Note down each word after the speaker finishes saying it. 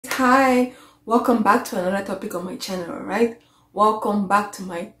Hi, welcome back to another topic on my channel. Right, welcome back to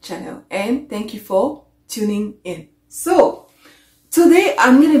my channel and thank you for tuning in. So today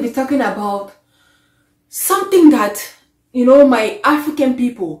I'm going to be talking about something that my African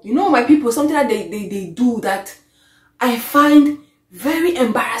people, my people, something that they do that I find very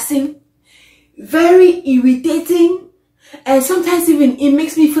embarrassing, very irritating, and sometimes even it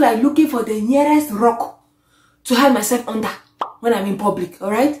makes me feel like looking for the nearest rock to hide myself under when I'm in public.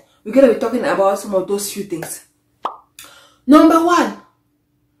 All right, we're gonna be talking about some of those few things. Number one,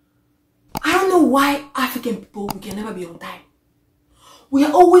 I don't know why African people, we can never be on time. We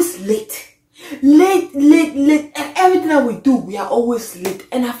are always late, and everything that we do, we are always late.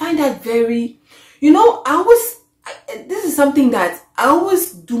 And I find that very, this is something that I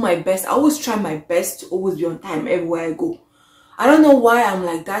always do my best. I always try my best to always be on time everywhere I go. I don't know why I'm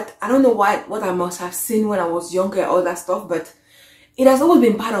like that. I don't know what I must have seen when I was younger, all that stuff, but it has always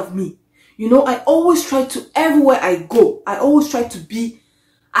been part of me. I always try to, everywhere I go, I always try to be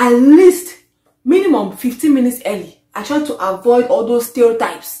at least minimum 15 minutes early. I try to avoid all those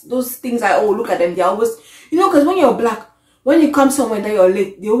stereotypes, those things look at them. They always, because when you're black, when you come somewhere that you're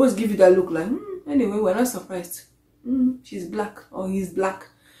late, they always give you that look like, anyway, we're not surprised. She's black or he's black.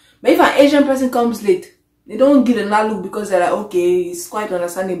 But if an Asian person comes late, they don't give them that look because they're like, okay, it's quite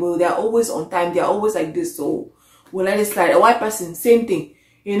understandable. They're always on time. They're always like this, so we'll let it slide. A white person, same thing.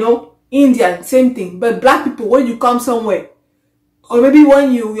 Indian, same thing. But black people, when you come somewhere, or maybe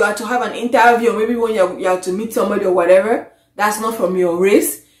when you are to have an interview, or maybe when you are to meet somebody or whatever, that's not from your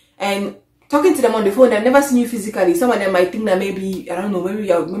race, and talking to them on the phone, they've never seen you physically. Some of them might think that maybe, I don't know, maybe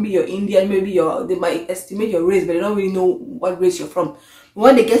you're Indian, maybe they might estimate your race, but they don't really know what race you're from. But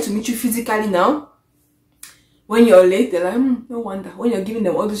when they get to meet you physically now, when you're late, they're like, no wonder. When you're giving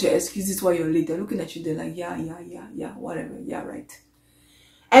them all those your excuses why you're late, they're looking at you, they're like, yeah, whatever, yeah, right.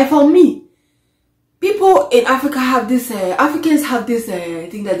 And for me, people in Africa have this, Africans have this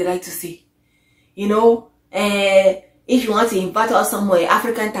thing that they like to say. If you want to invite us somewhere,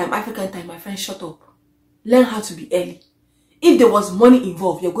 African time, my friend, shut up. Learn how to be early. If there was money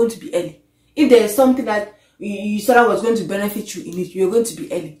involved, you're going to be early. If there is something that you said that was going to benefit you in it, you're going to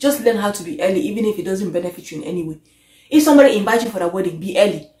be early. Just learn how to be early, even if it doesn't benefit you in any way. If somebody invites you for a wedding, be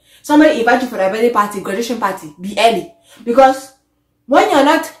early. Somebody invites you for a birthday party, graduation party, be early. Because when you're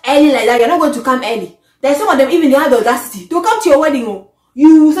not early like that, you're not going to come early. There's some of them, even they have the audacity to come to your wedding.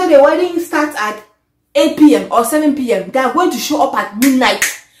 You say the wedding starts at 8 p.m. or 7 p.m. They are going to show up at midnight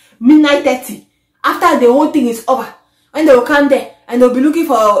 30. After the whole thing is over, when they will come there and they'll be looking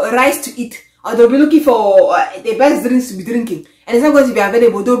for rice to eat, or they'll be looking for the best drinks to be drinking, and it's not going to be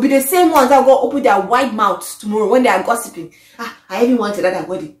available. They'll be the same ones that will go open their wide mouths tomorrow when they are gossiping. I even wanted at that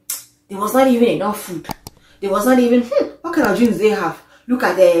wedding. There was not even enough food. There was not even, what kind of drinks they have? Look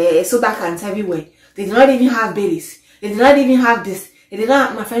at the soda cans everywhere. They did not even have Baileys. They did not even have this. They did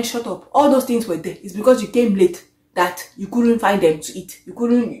not, my friend, shut up. All those things were there. It's because you came late that you couldn't find them to eat.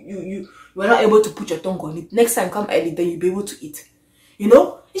 You were not able to put your tongue on it. Next time, come early, then you'll be able to eat.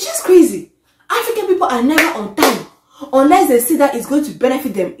 It's just crazy. African people are never on time unless they see that it's going to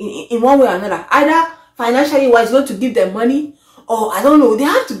benefit them in one way or another. Either financially, or it's going to give them money, or I don't know, they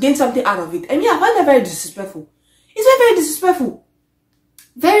have to gain something out of it. And I find that very disrespectful. It's very, very disrespectful.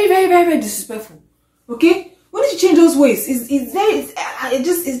 Very, very, very, very disrespectful. Okay? We need to change those ways. It's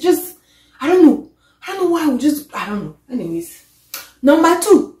just, I don't know. I don't know why I don't know. Anyways. Number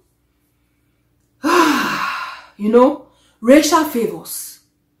two. Racial favors.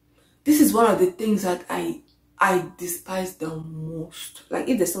 This is one of the things that I despise the most. Like,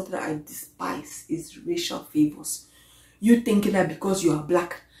 if there's something that I despise, is racial favors. You thinking that because you are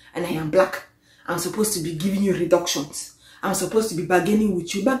black and I am black, I'm supposed to be giving you reductions. I'm supposed to be bargaining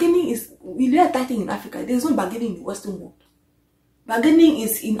with you. Bargaining is, we learn that thing in Africa. There's no bargaining in the Western world. Bargaining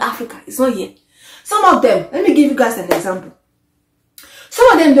is in Africa. It's not here. Some of them, let me give you guys an example.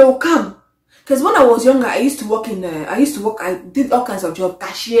 Some of them, they will come. Because when I was younger, I did all kinds of jobs.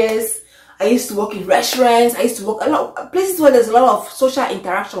 Cashiers. I used to work in restaurants. I used to work a lot of places where there's a lot of social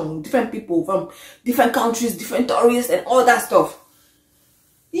interaction with different people from different countries, different tourists, and all that stuff.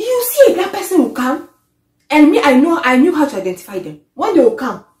 You see a black person will come. And me, I knew how to identify them. When they will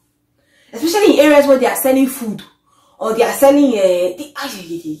come, especially in areas where they are selling food, or they are selling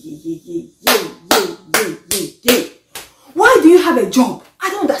Why do you have a job? I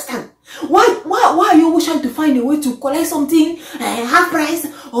don't understand. Why are you always trying to find a way to collect something half price,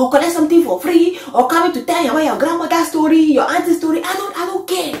 or collect something for free, or coming to tell you about your grandmother's story, your auntie's story? I don't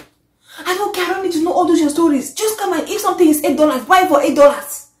care. I don't care. I don't need to know all those your stories. Just come and, if something is $8, buy it for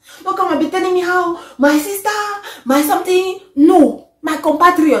 $8. Don't come and be telling me how my sister, my something. No. My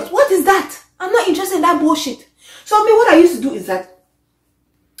compatriots, what is that? I'm not interested in that bullshit. So me, what I used to do is that,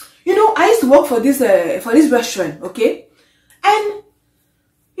 you know, I used to work for this restaurant, okay? And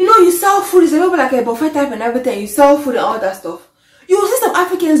you know, you sell food, it's a little bit like a buffet type and everything. You sell food and all that stuff. You will see some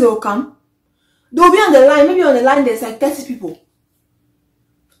Africans that will come. They'll be on the line. Maybe on the line there's like 30 people.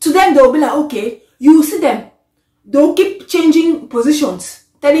 To them, they'll be like, okay. You will see them. They'll keep changing positions.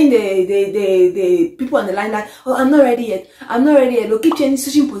 Telling the people on the line that, oh, I'm not ready yet. I'm not ready yet. They'll keep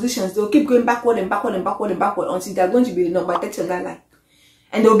switching positions. They'll keep going backward and backward and backward and backward until they're going to be number 30 on that line.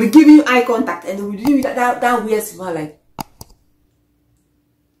 And they'll be giving you eye contact. And they'll be giving you that weird smile like.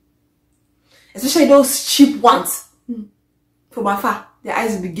 Especially those cheap ones. From afar, their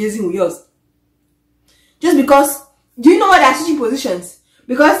eyes will be gazing with yours. Just because, do you know why they are switching positions?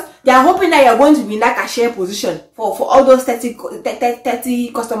 Because they are hoping that you are going to be in that cashier position for all those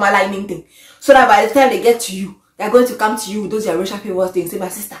 30 customer lining thing. So that by the time they get to you, they are going to come to you with those your racial favor things. Say, my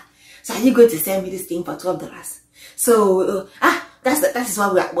sister, so are you going to send me this thing for $12? So, that is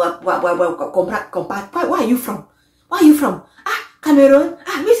why we're compact. Where are you from? Where are you from? Cameroon?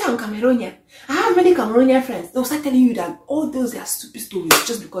 Me say I'm Cameroonian. I have many Cameroonian friends. They'll start telling you that all those are stupid stories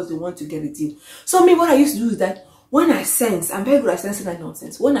just because they want to get with you. So me, what I used to do is that when I sense, I'm very good at sensing that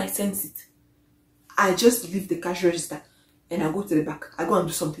nonsense. When I sense it, I just leave the cash register and I go to the back. I go and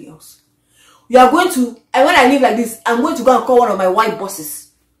do something else. You are going to, and when I leave like this, I'm going to go and call one of my white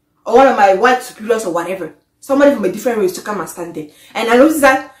bosses or one of my white superiors or whatever. Somebody from a different race to come and stand there. And I notice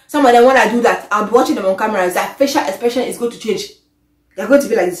that some of them, when I do that, I'll be watching them on camera. That facial expression is going to change. They're going to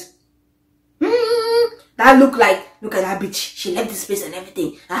be like this. That look at that bitch. She left this place and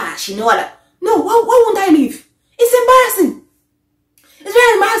everything. She know that. No, why won't I leave? It's embarrassing. It's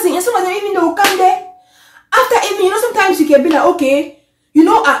very embarrassing. And some of them even they will come there. After even, you know, sometimes you can be like, okay, you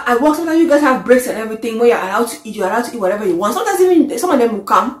know, I work, sometimes you guys have breaks and everything where you're allowed to eat whatever you want. Sometimes even some of them will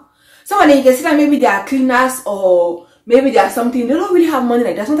come. Some of them you can see that maybe they are cleaners or maybe they are something. They don't really have money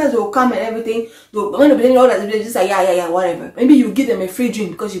like that. Sometimes they will come and everything. When they bring all that, they just like, yeah, whatever. Maybe you give them a free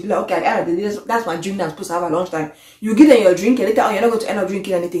drink because you'll be like, okay, at the end of the day, that's my drink that I'm supposed to have at lunchtime. You give them your drink and later on you're not going to end up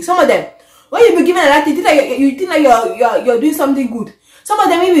drinking anything. Some of them, when you be given that, you think like you're doing something good. Some of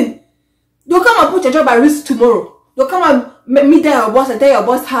them even, they'll come and put your job at risk tomorrow. They'll come and meet your boss and tell your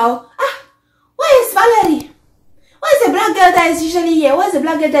boss how, where is Valerie? Where's the black girl that is usually here? Where's the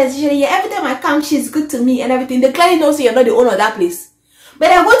black girl that is usually here? Every time I come, she's good to me and everything. They clearly don't say you're not the owner of that place. But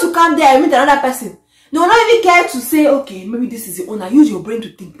they're going to come there and meet another person. They will not even care to say, okay, maybe this is the owner. Use your brain to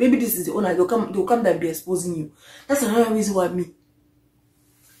think. Maybe this is the owner. They'll come there and be exposing you. That's another reason why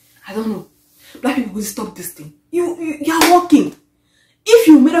I don't know. Black people will stop this thing. You're working. If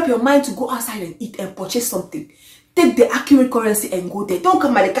you made up your mind to go outside and eat and purchase something, take the accurate currency and go there. Don't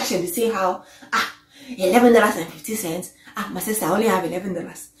come by the cash and say how, $11.50. My sister, I only have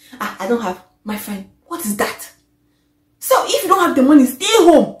 $11. I don't have. My friend, what is that? So if you don't have the money, stay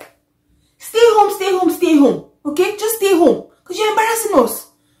home. Stay home, stay home, stay home. Okay? Just stay home. Because you're embarrassing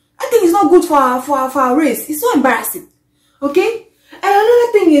us. I think it's not good for our race. It's so embarrassing. Okay? And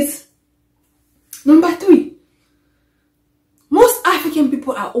another thing is, number 3. Most African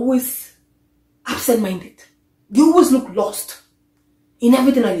people are always absent-minded. They always look lost. In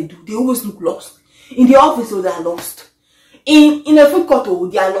everything that they do, they always look lost. In the office, they are lost. In a food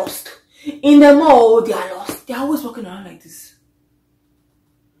court, they are lost. In the mall, they are lost. They are always walking around like this.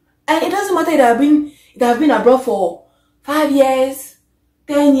 And it doesn't matter if they have been abroad for 5 years,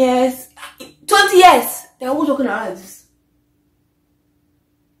 10 years, 20 years. They are always walking around like this.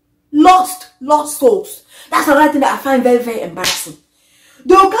 Lost souls. That's another thing that I find very, very embarrassing.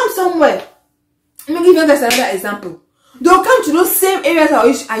 They'll come somewhere. Let me give you guys another example. They'll come to those same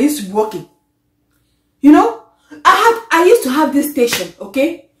areas I used to be working. You know, I used to have this station,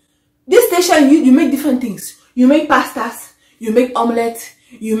 okay? This station, you make different things. You make pastas, you make omelette,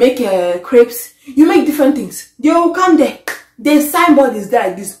 you make crepes, you make different things. They will come there. The signboard is there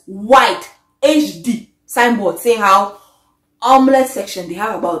like this white HD signboard saying how omelette section, they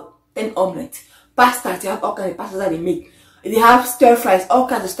have about 10 omelettes. Pastas, they have all kinds of pastas that they make. They have stir fries, all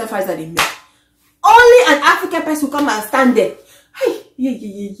kinds of stir fries that they make. Only an African person will come and stand there. Hey, yeah.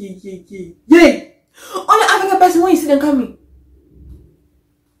 Only African person when you see them coming.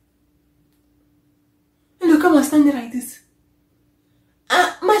 And they'll come and stand there like this.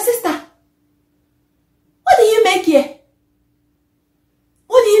 My sister, what do you make here?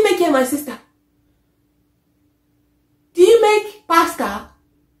 What do you make here, my sister? Do you make pasta?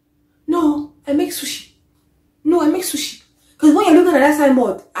 No, I make sushi. No, I make sushi. Because when you're looking at that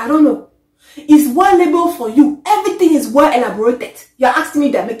signboard, I don't know. It's well labeled for you. Everything is well elaborated. You're asking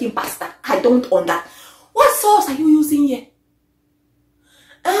me they're making pasta. I don't own that. What sauce are you using here?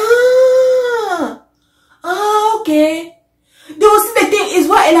 okay. They will see the thing is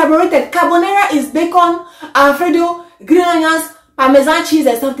well elaborated. Carbonara is bacon, Alfredo, green onions, Parmesan cheese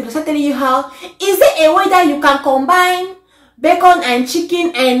and something. I'll telling you how. Is there a way that you can combine bacon and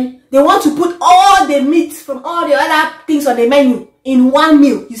chicken, and they want to put all the meat from all the other things on the menu in one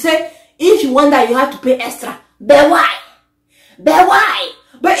meal? You say, if you want that, you have to pay extra. But why? But why?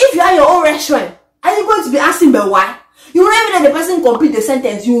 But if you have your own restaurant, are you going to be asking but why? You will never let the person complete the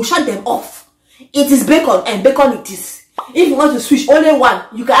sentence. You will shut them off. It is bacon, and bacon it is. If you want to switch only one,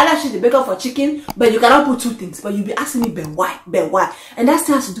 you can either switch the bacon for chicken, but you cannot put two things. But you'll be asking me, but why? But why? And that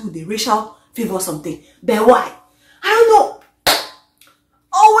has to do with the racial favor something. But why? I don't know.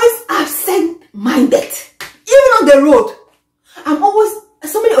 Always absent-minded. Even on the road, I'm always,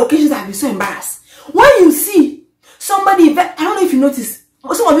 so many occasions I've been so embarrassed. When you see somebody, I don't know if you notice,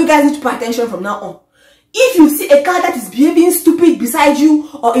 some of you guys need to pay attention from now on. If you see a car that is behaving stupid beside you,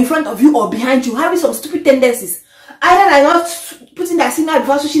 or in front of you, or behind you, having some stupid tendencies, either they're not putting their signal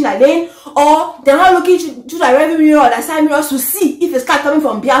before switching their lane, or they're not looking to the rear mirror or the side mirrors to see if a car coming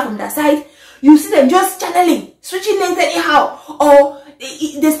from behind from their side, you see them just channeling, switching lanes anyhow, or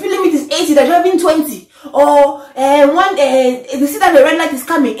the speed limit is 80, they're driving 20, or when they see that the red light is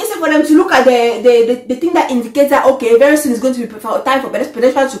coming, instead for them to look at the thing that indicates that, okay, very soon it's going to be time for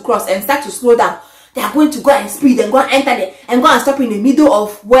pedestrians to cross and start to slow down, they are going to go and speed and go and enter there and go and stop in the middle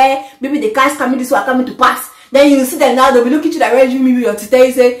of where maybe the cars coming this way are coming to pass. Then you see them now, they'll be looking to the rear mirror to tell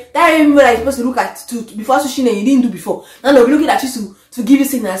you, say, that rear mirror that you're supposed to look at before switching and you didn't do before. Now they'll be looking at you to give you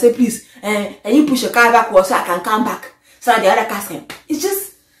signal and say, please, and you push your car backwards so I can come back. So that the other cars can. It's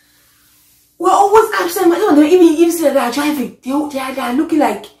just, we're always absent. I don't know, even see that they are driving. They are looking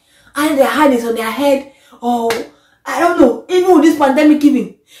like, and their hand is on their head. Or, I don't know, even with this pandemic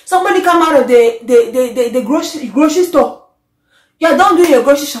even. Somebody come out of the grocery store. You're done doing your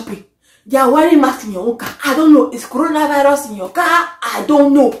grocery shopping. They are wearing masks in your own car. I don't know. Is coronavirus in your car? I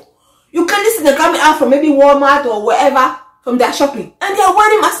don't know. You can listen to them coming out from maybe Walmart or wherever from their shopping. And they are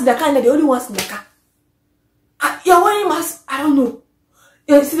wearing masks in their car and they're the only ones in the car. You are wearing masks. I don't know.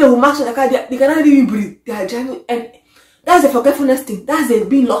 You see them with masks in the car. They cannot even breathe. They are driving. And that's the forgetfulness thing. That's the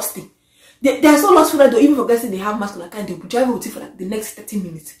being lost thing. They are so lost for that they even forget that they have masks in the car and they'll be driving with it for like the next 30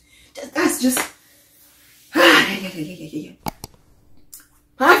 minutes. That's just...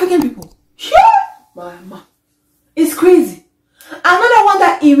 African people, mama, it's crazy. Another one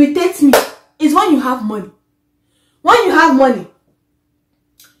that irritates me is when you have money. When you have money,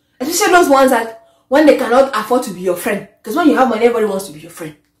 especially those ones that when they cannot afford to be your friend. Because when you have money, everybody wants to be your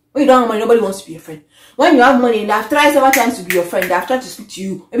friend. When you don't have money, nobody wants to be your friend. When you have money, they have tried several times to be your friend. They have tried to speak to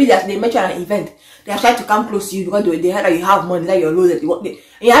you. Maybe they mentioned an event. They have tried to come close to you because they heard that you have money, that you're loaded. And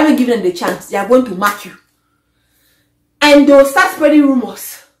you haven't given them the chance. They are going to mark you. And they'll start spreading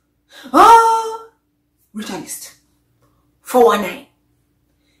rumors. Oh, ritualist, 419.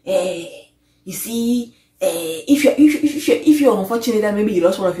 You see, if you're unfortunate that maybe you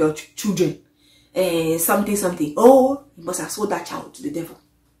lost one of your children, something. Oh, you must have sold that child to the devil.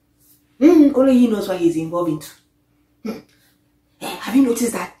 Only he knows what he's involved into. Have you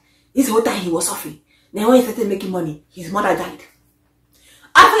noticed that this whole time he was suffering? Then when he started making money, his mother died.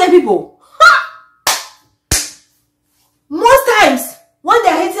 African people. Most times, when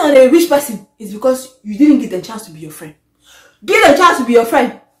they're hating on a rich person, it's because you didn't give them a chance to be your friend. Give them a chance to be your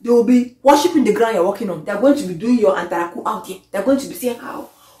friend, they will be worshipping the ground you're walking on. They're going to be doing your antaraku out here. They're going to be saying how,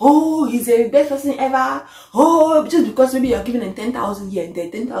 oh, he's the best person ever. Oh, just because maybe you're giving them 10,000 here and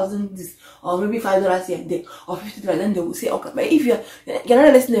there, 10,000 this, or maybe $5 here and there, or $50, then they will say, okay. But if you're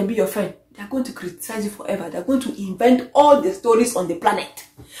not listening and be your friend, they're going to criticize you forever. They're going to invent all the stories on the planet.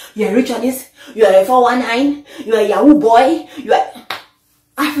 You're a ritualist, you are a 419, you are a Yahoo boy, you are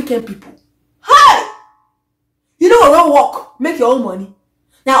African people. Hey! You know what will work? Make your own money.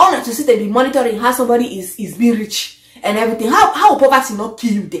 Now, all to sit and be monitoring how somebody is being rich and everything. How poverty not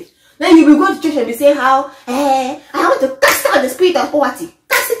kill you there? Then you will go to church and be saying how, I want to cast out the spirit of poverty.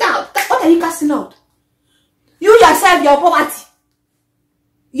 Cast it out. What are you casting out? You yourself, your poverty.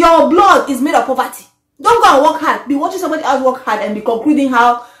 Your blood is made of poverty. Don't go and work hard. Be watching somebody else work hard and be concluding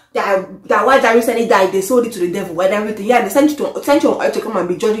how their wife that recently died, they sold it to the devil and everything. Yeah, they sent you on earth to come and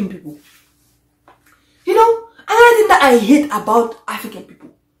be judging people. You know, another thing that I hate about African people.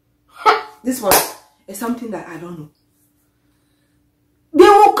 This one is something that I don't know. They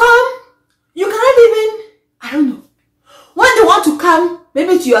will come, you cannot even, I don't know. When they want to come,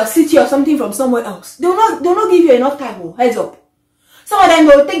 maybe to your city or something from somewhere else, they will not give you enough time. Oh, heads up. Some of them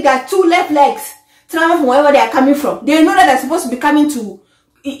will take their 2 left legs, travel from wherever they are coming from. They know that they're supposed to be coming to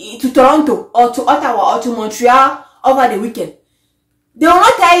Toronto or to Ottawa or to Montreal over the weekend. They will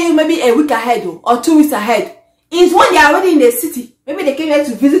not tell you maybe a week ahead or 2 weeks ahead. It's when they are already in the city. Maybe they came here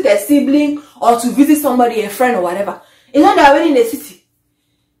to visit a sibling or to visit somebody, a friend or whatever. It's when they are already in the city.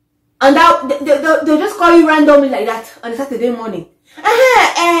 And they'll just call you randomly like that on a Saturday morning.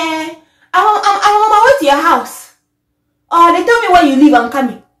 I'm on my way to your house. Or they tell me where you live, I'm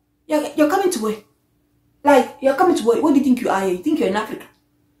coming. You're coming to where? Like, you're coming to where? What do you think you are here? You think you're in Africa?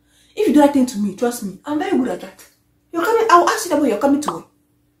 If you do that thing to me, trust me, I'm very good at that. You're coming, I'll ask you that way, you're coming to where?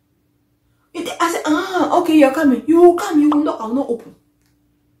 I said, okay, you're coming. You will come, you will not, I will not open.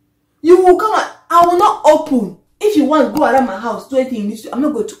 You will come, I will not open. If you want to go around my house, do anything you need to, I'm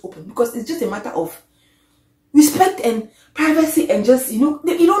not going to open. Because it's just a matter of respect and privacy and just, you don't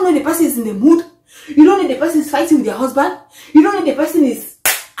know the person is in the mood. You don't know the person is fighting with their husband. You don't know the person is,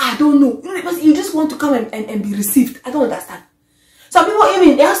 I don't know. You just want to come and be received. I don't understand. Some people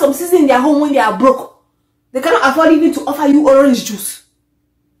even, they have some season in their home when they are broke. They cannot afford even to offer you orange juice.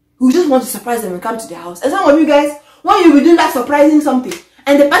 You just want to surprise them and come to their house. And some of you guys, when you be doing that surprising something,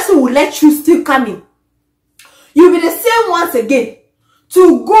 and the person will let you still come in, you'll be the same once again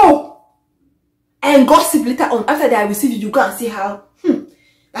to go and gossip later on. After they have received you, you go and see how,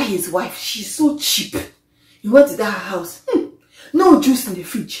 that his wife, she's so cheap. You went to that house. No juice in the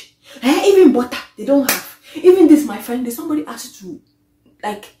fridge. Even butter, they don't have. Even this, my friend, there's somebody asked you to,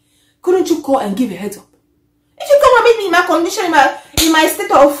 like, couldn't you call and give a heads up? If you come and meet me in my condition, in my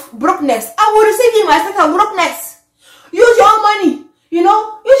state of brokenness, I will receive you in my state of brokenness. Use your own money, use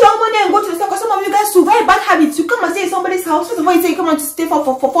your own money and go to the store. Because some of you guys do very bad habits. You come and stay in somebody's house. First of all, you say you come and stay for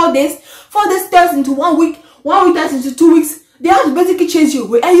 4 days. 4 days turns into 1 week. 1 week turns into 2 weeks. They have to basically change you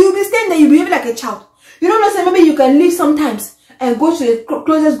away. And you'll be staying there, you'll behave like a child. You don't know, say maybe you can leave sometimes and go to the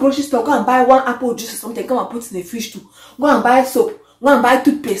closest grocery store, go and buy 1 apple juice or something, come and put it in the fridge too. Go and buy soap, go and buy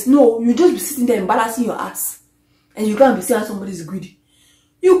toothpaste. No, you just be sitting there embarrassing your ass. And you can't be saying somebody's greedy.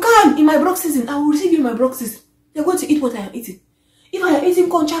 You can. In my broke season, I will receive you in my broke season. You're going to eat what I am eating. If I am eating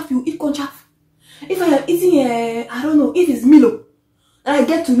conchaff, you eat conchaff. If I am eating, I don't know, if it's Milo, and I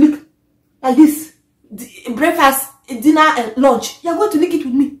get to lick like this, breakfast, dinner, and lunch, you're going to lick it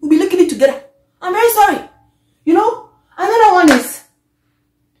with me. We'll be licking it together. I'm very sorry. Another one is,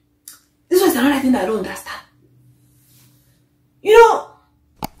 this was another thing that I don't understand. You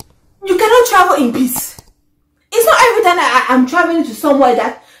cannot travel in peace. It's not every time that I'm traveling to somewhere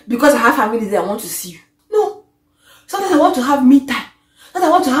that because I have family there I want to see you. No. Sometimes I want to have me time. Sometimes I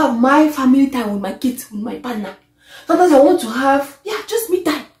want to have my family time with my kids, with my partner. Sometimes I want to have, just me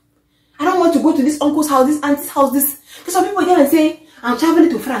time. I don't want to go to this uncle's house, this auntie's house, this. Because some people there and say, I'm traveling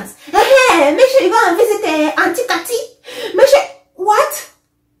to France. Hey, make sure you go and visit Auntie Cathy. Make sure, what?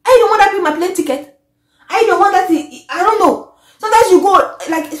 I don't want to pay my plane ticket. I don't want that, I don't know. Sometimes you go,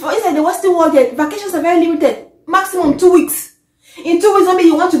 like, for instance, the Western world, vacations are very limited. Maximum 2 weeks. In 2 weeks, maybe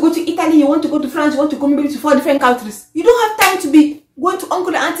you want to go to Italy, you want to go to France, you want to go maybe to 4 different countries. You don't have time to be going to uncle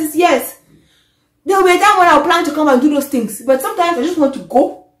and aunties. Yes, there will be a time when I'll plan to come and do those things. But sometimes I just want to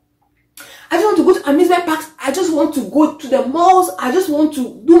go. I just want to go to amusement parks. I just want to go to the malls. I just want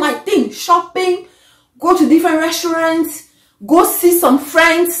to do my thing. Shopping, go to different restaurants, go see some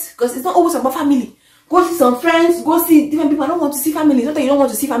friends. Because it's not always about family. Go see some friends, go see different people. I don't want to see family. It's not that you don't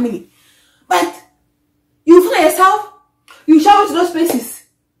want to see family. But you find yourself, you travel to those places.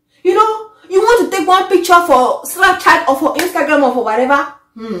 You want to take one picture for Snapchat or for Instagram or for whatever.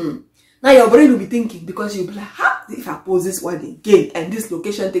 Now your brain will be thinking, because you'll be like, if I post this one again and this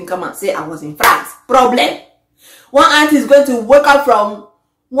location thing come and say I was in France, problem. One auntie is going to wake up from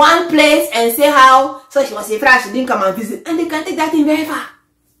one place and say how, so she was in France, she didn't come and visit. And they can take that thing very far.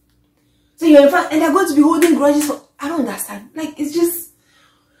 So you're in France and they're going to be holding grudges for, I don't understand. Like, it's just,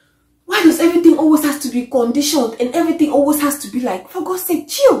 why does everything always has to be conditioned and everything always has to be like, for God's sake,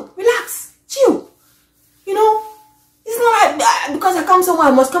 chill, relax, chill. It's not like because I come somewhere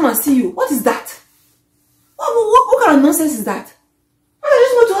I must come and see you. What is that? What kind of nonsense is that? I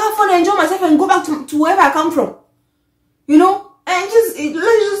just want to have fun and enjoy myself and go back to wherever I come from. And just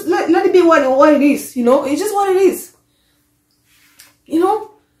let it be what it is. It's just what it is.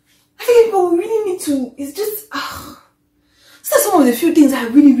 I think people really need to. It's just these are some of the few things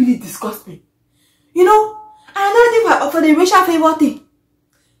that really, really disgust me. And another thing for the racial favor thing.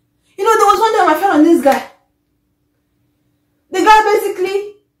 There was one time I fell on this guy. The guy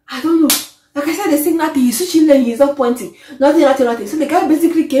basically, I don't know. Like I said, they saying nothing. He's switching lane. He's not pointing. Nothing. So the guy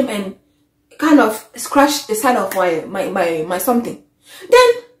basically came and kind of scratched the side of my something. Then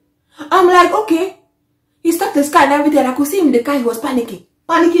I'm like, okay. He stopped the car and everything. And I could see him in the car. He was panicking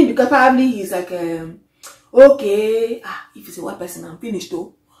because probably he's like, okay. If it's a white person, I'm finished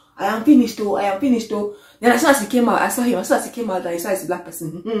though. I am finished though. Then as soon as he came out, I saw him. As soon as he came out, I saw it's a black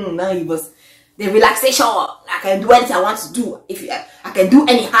person. Now he was. the relaxation. I can do anything I want to do. If I can do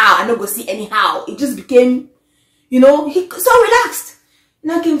anyhow, I don't go see anyhow. It just became, you know, he so relaxed.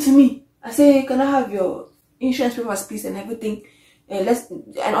 Now came to me. I say, can I have your insurance papers, please, and everything,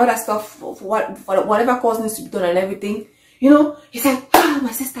 and other stuff for whatever cause needs to be done and everything. You know, he said,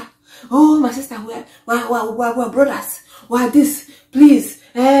 my sister. Oh, my sister, we're brothers. Why this? Please.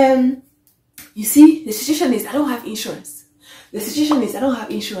 You see, the situation is I don't have insurance. The situation is I don't have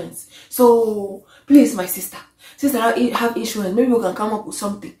insurance. So please, my sister, since I don't have insurance, maybe we can come up with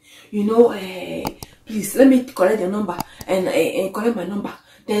something. You know, please let me collect your number and collect my number.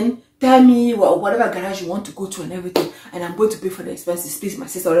 Then tell me whatever garage you want to go to and everything, and I'm going to pay for the expenses. Please, my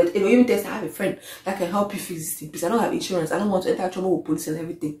sister. Already, even test I have a friend that can help you fix this thing. Please, I don't have insurance. I don't want to enter trouble with police and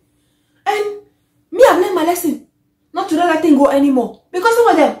everything. And me, I've learned my lesson. Not to let that thing go anymore. Because some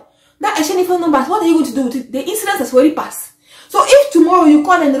of them, that exchanging phone numbers, what are you going to do with it? The incident has already passed. So if tomorrow you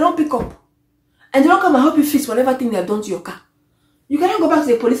call and they don't pick up, and they don't come and help you fix whatever thing they have done to your car, you cannot go back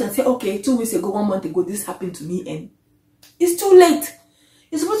to the police and say, okay, 2 weeks ago, 1 month ago, this happened to me, and it's too late.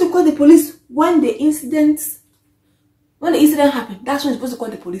 You're supposed to call the police when the incident happened. That's when you're supposed to call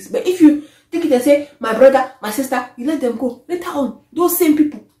the police. But if you take it and say, my brother, my sister, you let them go. Later on, those same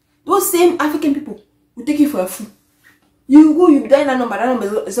people, those same African people will take you for a fool. You go, you dial that number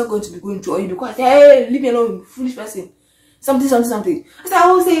is not going to be going through. Or you because, hey, leave me alone, you foolish person. Something. I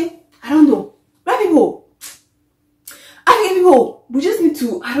always say, I don't know. Black people, African people, we just need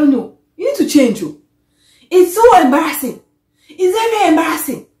to, I don't know. You need to change you. It's so embarrassing. It's very, very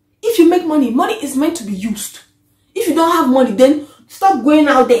embarrassing. If you make money, money is meant to be used. If you don't have money, then stop going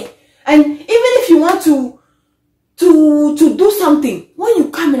out there. And even if you want to do something, when you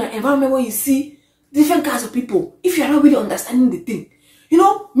come in an environment where you see different kinds of people, if you are not really understanding the thing, you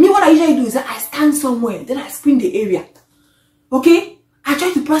know, me, what I usually do is that I stand somewhere, then I screen the area. Okay? I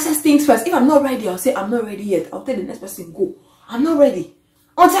try to process things first. If I'm not ready, I'll say, I'm not ready yet. I'll tell the next person, go. I'm not ready.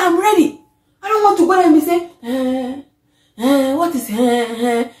 Until I'm ready. I don't want to go there and be saying, what is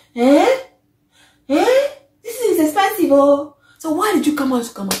this is expensive, oh. So why did you come out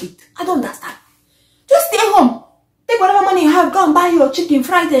to come and eat? I don't understand. Just stay home. Take whatever money you have, go and buy your chicken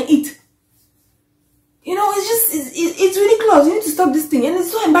fried and eat. You know, it's just it's ridiculous. You need to stop this thing, and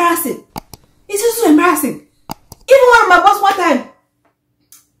it's so embarrassing. It's just so embarrassing. Even one of my boss one time,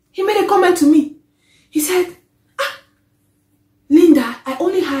 he made a comment to me. He said, Linda, I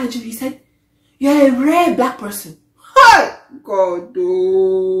only hired you. He said, you're a rare black person. Hey, God,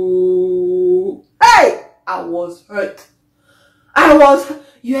 oh. Hey, I was hurt.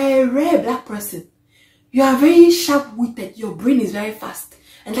 You're a rare black person. You are very sharp-witted. Your brain is very fast.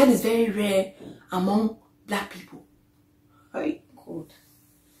 And that is very rare among black people. Hey, God.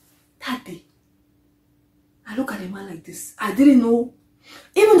 That day, I look at a man like this. I didn't know,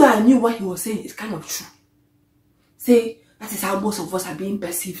 even though I knew what he was saying is kind of true. Say, that is how most of us are being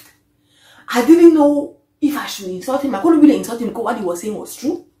perceived. I didn't know if I should insult him. I couldn't really insult him because what he was saying was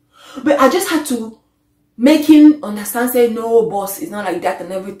true. But I just had to make him understand, say, no, boss, it's not like that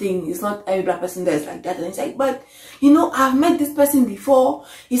and everything. It's not every black person that is like that. And he's like, but, you know, I've met this person before.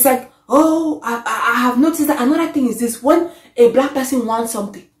 He's like, oh, I have noticed that another thing is this. When a black person wants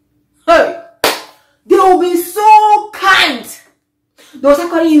something, hey, they will be so kind. They will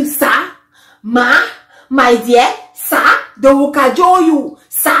start calling you, sir, ma, my dear, sir. They will cajole you,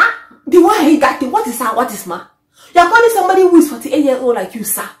 sir. The one I hate that thing. What is sir? What is ma? You're calling somebody who is 48 years old like you,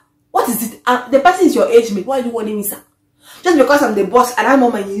 sir. What is it? The person is your age mate. Why are you calling me sir? Just because I'm the boss and I'm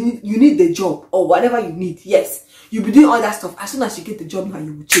and you need the job or whatever you need. Yes, you'll be doing all that stuff. As soon as you get the job, now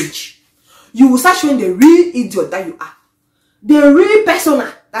you will change. You will start showing the real idiot that you are. The real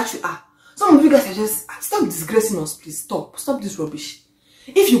persona that you are. Some of you guys are just, stop disgracing us, please. Stop this rubbish.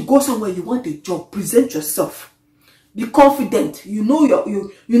 If you go somewhere, you want a job, present yourself. Be confident. You know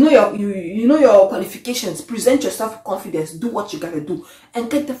your qualifications. Present yourself with confidence. Do what you gotta do,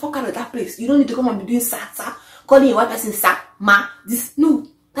 and get the fuck out of that place. You don't need to come and be doing sir, calling one person sir, ma. This no,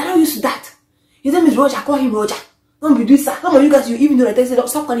 they're not used to that. His name is Roger. Call him Roger. Don't be doing sir. Some of you guys, you even know that they say,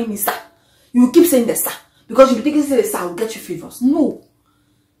 stop calling me sir. You will keep saying the sir because you think the sir will get you favors. No,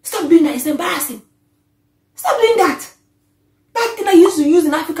 stop doing that. It's embarrassing. Stop doing that. That thing I used to use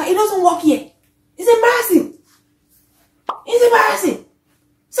in Africa, it doesn't work here. It's embarrassing. It's embarrassing.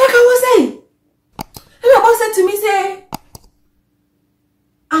 So like I was saying, my boss said to me, say,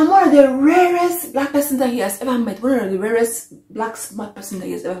 I'm one of the rarest black person that he has ever met. One of the rarest black smart person that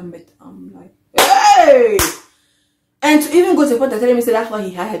he has ever met. I'm like, hey! And to even go to the point of telling me, say, that's why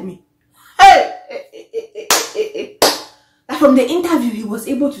he hired me. Hey! That from the interview, he was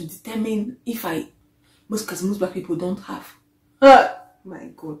able to determine because most black people don't have.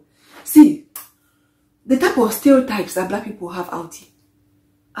 My God. See, the type of stereotypes that black people have out here,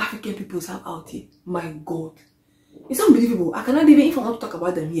 African people have out here, my God, it's unbelievable. I cannot even, if I want to talk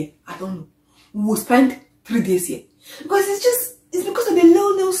about them here, I don't know. We will spend 3 days here. Because it's because of the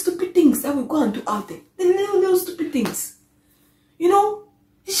little stupid things that we go and do out there. The little stupid things. You know,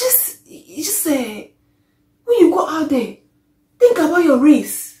 it's just when you go out there, think about your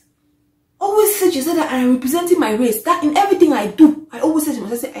race. Always say to yourself that I am representing my race. That in everything I do, I always say to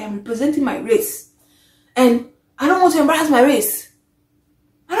myself, I am representing my race. And I don't want to embarrass my race.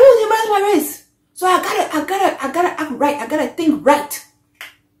 I don't want to embarrass my race. So I gotta act right. I gotta think right.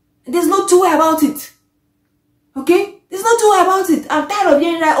 And there's no two way about it. Okay? There's no two way about it. I'm tired of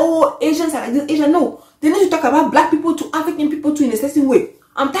hearing that, oh, Asians are like this, Asian. No. They need to talk about black people to African people too in a certain way.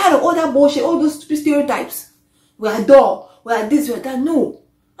 I'm tired of all that bullshit, all those stupid stereotypes. We are dull, we are this, we are that. No.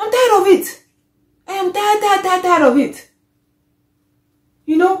 I'm tired of it. I am tired of it.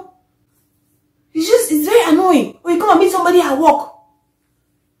 You know? It's very annoying. When you come and meet somebody at work,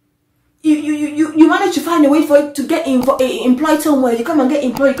 you manage to find a way for it to get employed somewhere. You come and get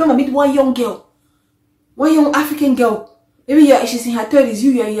employed. You come and meet one young girl, one young African girl. Maybe she's in her 30s,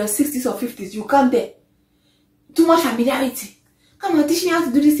 you're in your 60s or 50s. You come there. Too much familiarity. Come and teach me how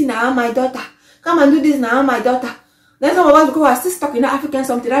to do this thing now, my daughter. Come and do this now, my daughter. Then some of us will go, still stuck in that African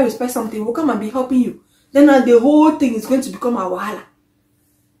something, I respect something. We'll come and be helping you. Then the whole thing is going to become a wahala.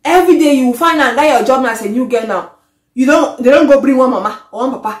 Every day you will find out that your job now as a new girl now. They don't go bring one mama or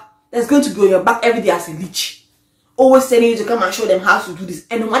one papa that's going to be on your back every day as a leech. Always telling you to come and show them how to do this.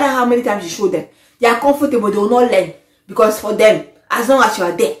 And no matter how many times you show them, they are comfortable, they will not learn. Because for them, as long as you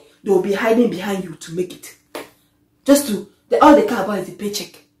are there, they will be hiding behind you to make it. All they care about is the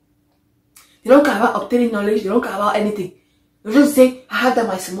paycheck. They don't care about obtaining knowledge, they don't care about anything. They just say, I have that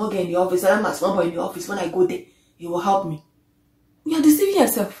my small girl in the office, I have my small boy in the office. When I go there, he will help me. You are deceiving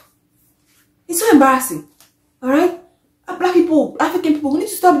yourself. It's so embarrassing. Alright? Black people, African people, we need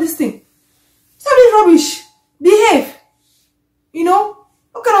to stop this thing. Stop this rubbish. Behave. You know?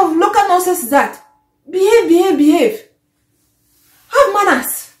 What kind of local nonsense is that? Behave. Have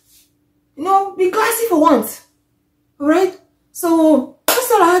manners. You know, be classy for once. Alright? So,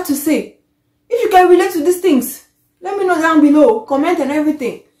 that's all I had to say. If you can relate to these things, let me know down below. Comment and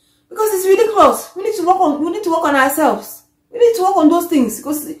everything. Because it's ridiculous. We need to work on ourselves. We need to work on those things.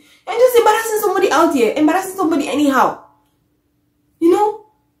 Because you're just embarrassing somebody out here. Embarrassing somebody anyhow. You know?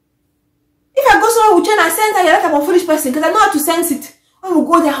 If I go somewhere with Chen, I sense that you're that type of foolish person. Because I know how to sense it. When we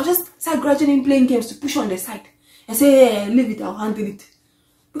go there, I'll just start gradually playing games to push on the side. And say, hey, leave it, I'll handle it.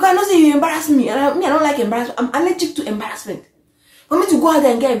 Because I know say you embarrass me. And I don't like embarrassment. I'm allergic to embarrassment. For me to go out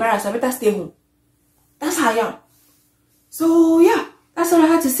there and get embarrassed, I better stay home. That's how I am. So yeah, that's all I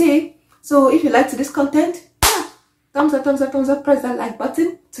had to say. So if you liked this content, yeah, thumbs up, press that like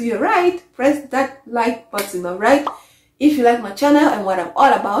button. To your right, press that like button, alright? If you like my channel and what I'm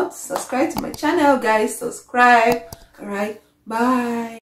all about, subscribe to my channel, guys. Subscribe. Alright, bye.